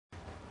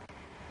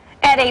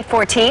At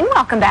 8:14,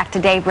 welcome back to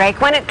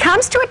Daybreak. When it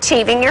comes to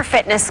achieving your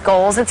fitness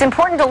goals, it's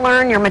important to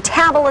learn your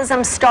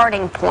metabolism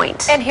starting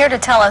point. And here to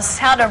tell us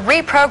how to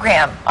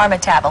reprogram our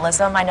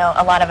metabolism, I know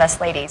a lot of us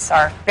ladies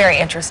are very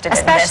interested in this.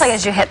 Especially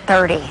as you hit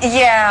 30.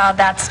 Yeah,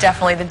 that's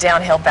definitely the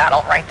downhill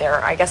battle right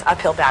there. I guess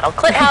uphill battle.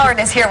 Clint Howard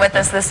is here with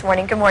us this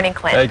morning. Good morning,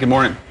 Clint. Hey, good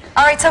morning.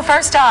 All right, so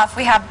first off,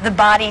 we have the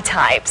body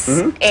types,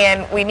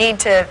 and we need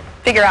to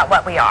figure out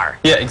what we are.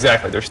 Yeah,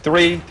 exactly. There's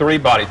three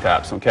body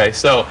types, okay?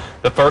 So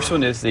the first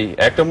one is the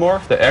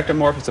ectomorph. The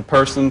ectomorph is a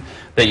person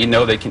that you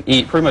know they can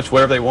eat pretty much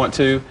whatever they want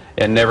to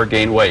and never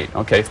gain weight,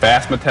 okay?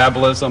 Fast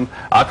metabolism,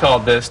 I call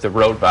this the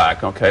road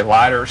bike, okay?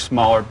 Lighter,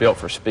 smaller, built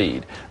for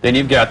speed. Then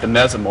you've got the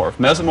mesomorph.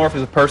 Mesomorph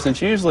is a person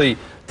that's usually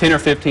 10 or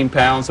 15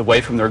 pounds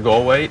away from their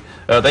goal weight.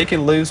 They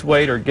can lose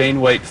weight or gain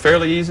weight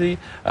fairly easy.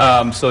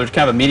 So there's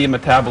kind of a medium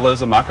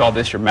metabolism. I call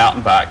this your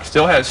mountain bike.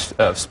 Still has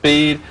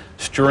speed,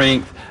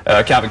 strength,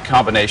 kind of a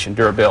combination,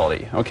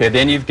 durability. Okay,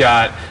 then you've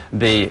got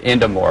the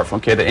endomorph.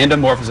 Okay, the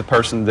endomorph is a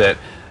person that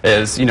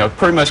is,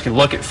 pretty much can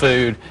look at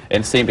food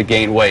and seem to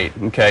gain weight.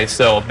 Okay,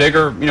 so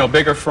bigger,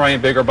 bigger frame,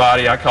 bigger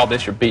body. I call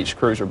this your beach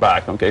cruiser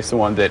bike. Okay, it's the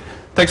one that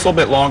takes a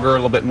little bit longer, a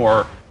little bit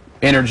more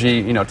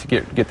energy, to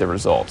get the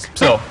results.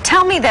 So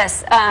tell me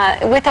this,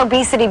 with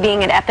obesity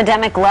being at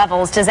epidemic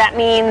levels, does that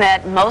mean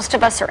that most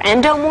of us are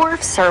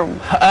endomorphs, or?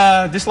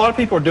 Just a lot of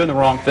people are doing the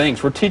wrong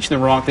things. We're teaching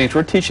the wrong things.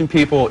 We're teaching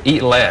people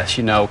eat less,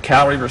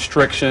 calorie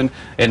restriction,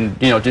 and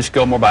just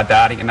go more by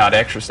dieting and not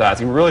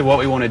exercising. Really, what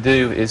we want to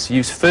do is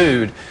use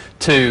food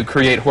to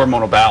create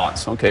hormonal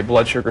balance. Okay,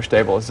 blood sugar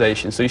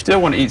stabilization. So you still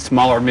want to eat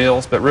smaller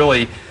meals, but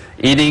really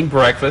eating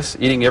breakfast,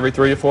 eating every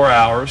 3 to 4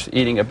 hours,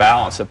 eating a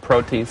balance of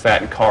protein,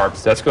 fat, and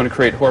carbs. That's going to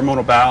create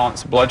hormonal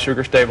balance, blood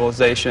sugar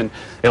stabilization.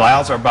 It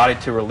allows our body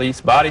to release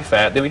body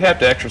fat. Then we have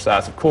to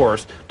exercise, of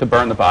course, to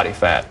burn the body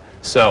fat.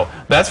 So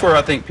that's where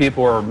I think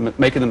people are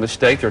making the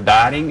mistake. They're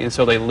dieting, and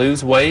so they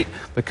lose weight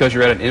because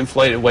you're at an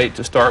inflated weight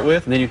to start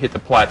with, and then you hit the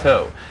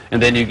plateau.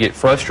 And then you get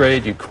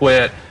frustrated, you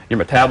quit, your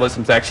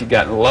metabolism's actually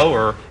gotten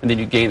lower, and then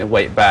you gain the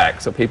weight back.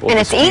 So people and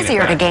it's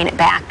easier to gain it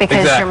back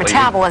because your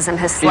metabolism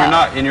has slowed.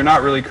 And you're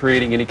not really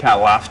creating any kind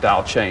of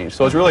lifestyle change.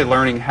 So it's really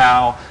learning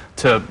how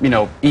to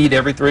eat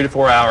every 3 to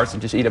 4 hours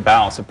and just eat a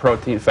balance of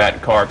protein, fat,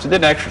 and carbs, and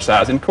then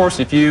exercise. And of course,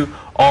 if you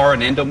are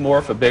an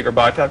endomorph, a bigger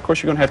body type, of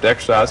course you're going to have to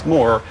exercise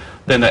more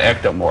than the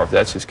ectomorph.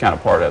 That's just kind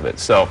of part of it.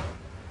 So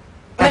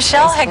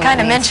Michelle had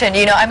kind of mentioned,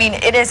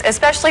 it is,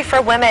 especially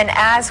for women,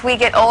 as we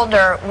get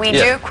older, we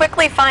do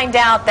quickly find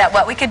out that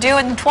what we could do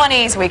in the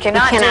 20s, we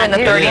cannot do in the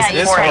 30s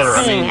and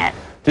 40s.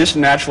 This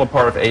natural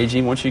part of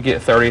aging. Once you get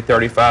 30,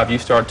 35, you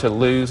start to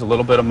lose a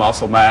little bit of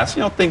muscle mass.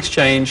 Things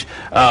change,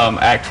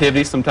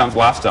 activity, sometimes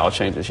lifestyle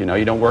changes. You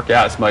don't work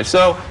out as much.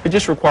 So it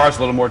just requires a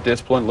little more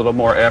discipline, a little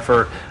more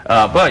effort.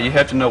 But you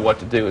have to know what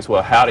to do as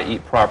well, how to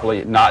eat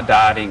properly, not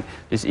dieting,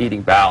 just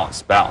eating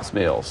balanced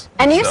meals.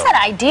 And you said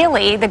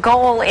ideally the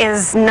goal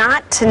is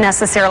not to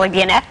necessarily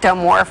be an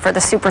ectomorph or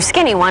the super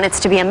skinny one, it's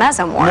to be a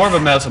mesomorph. More of a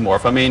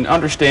mesomorph.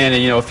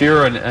 Understanding, if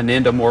you're an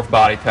endomorph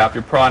body type,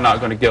 you're probably not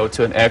going to go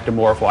to an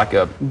ectomorph like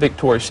a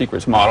Victoria's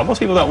Secret's model. Most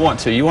people don't want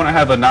to. You want to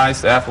have a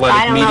nice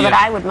athletic medium. That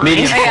I would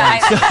mind.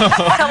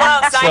 Come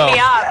on, sign me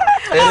up.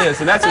 It is,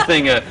 and that's the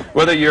thing.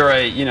 Whether you're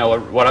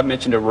what I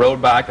mentioned, a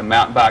road bike, a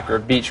mountain bike, or a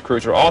beach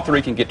cruiser, all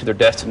three can get to their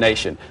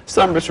destination.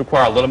 Some just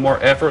require a little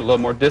more effort, a little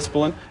more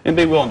discipline, and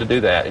be willing to do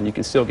that, and you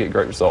can still get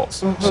great results.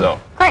 So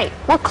great.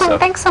 Well, Clint,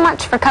 thanks so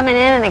much for coming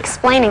in and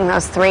explaining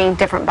those 3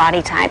 different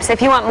body types. If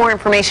you want more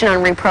information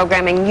on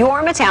reprogramming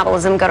your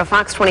metabolism, go to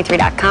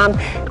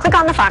fox23.com. Click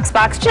on the Fox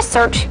box. Just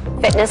search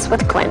Fitness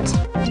with Clint.